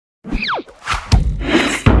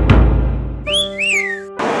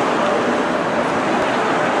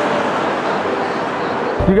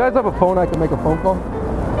Do you guys have a phone I can make a phone call?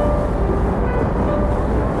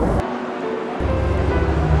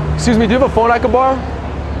 Excuse me, do you have a phone I can borrow?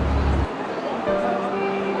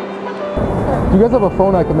 Do you guys have a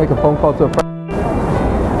phone I can make a phone call to a friend?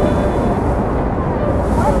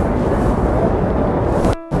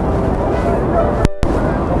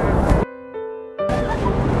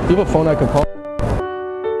 Do you have a phone I can call?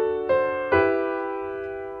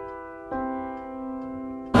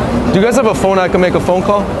 Do you guys have a phone I can make a phone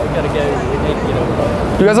call? Do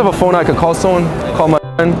you guys have a phone I can call someone? Call my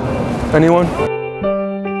friend? Anyone?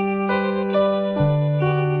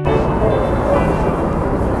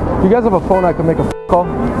 Do you guys have a phone I can make a phone call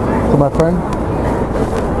to my friend?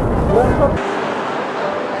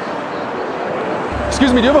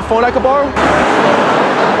 Excuse me, do you have a phone I could borrow?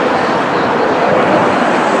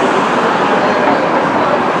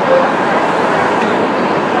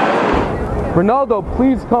 Ronaldo,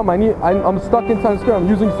 please come. I'm stuck in Times Square. I'm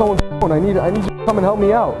using someone's phone. I need you to come and help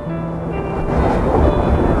me out.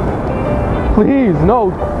 Please,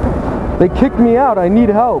 no. They kicked me out. I need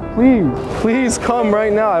help. Please come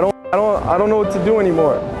right now. I don't know what to do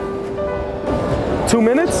anymore. 2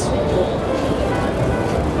 minutes?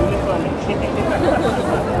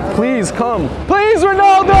 Please come. Please,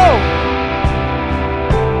 Ronaldo!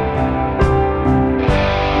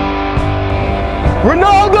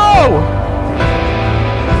 Ronaldo!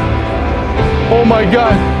 Oh my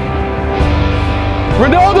God.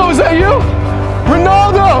 Ronaldo, is that you?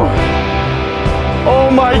 Ronaldo! Oh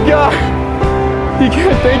my God. He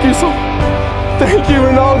can't, thank you so, thank you,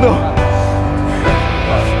 Ronaldo.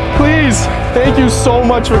 Please, thank you so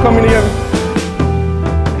much for coming to get me.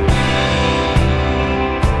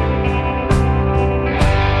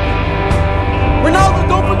 Ronaldo,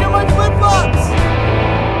 don't forget my flip-flops!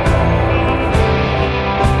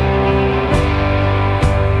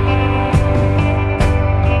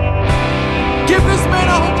 Give this man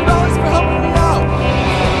 $100 for helping me out.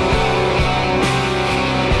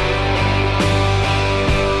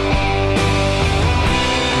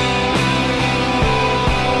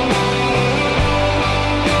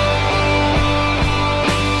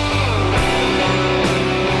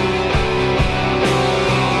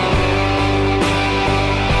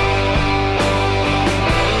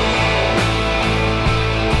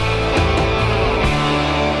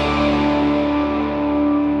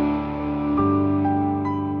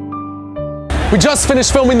 We just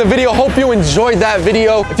finished filming the video. Hope you enjoyed that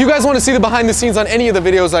video. If you guys want to see the behind the scenes on any of the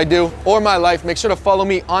videos I do or my life, make sure to follow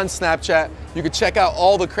me on Snapchat. You can check out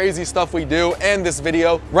all the crazy stuff we do and this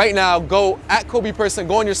video. Right now, go at Kobe Person,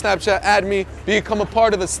 go on your Snapchat, add me, become a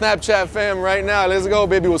part of the Snapchat fam right now. Let's go,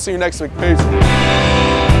 baby. We'll see you next week. Peace.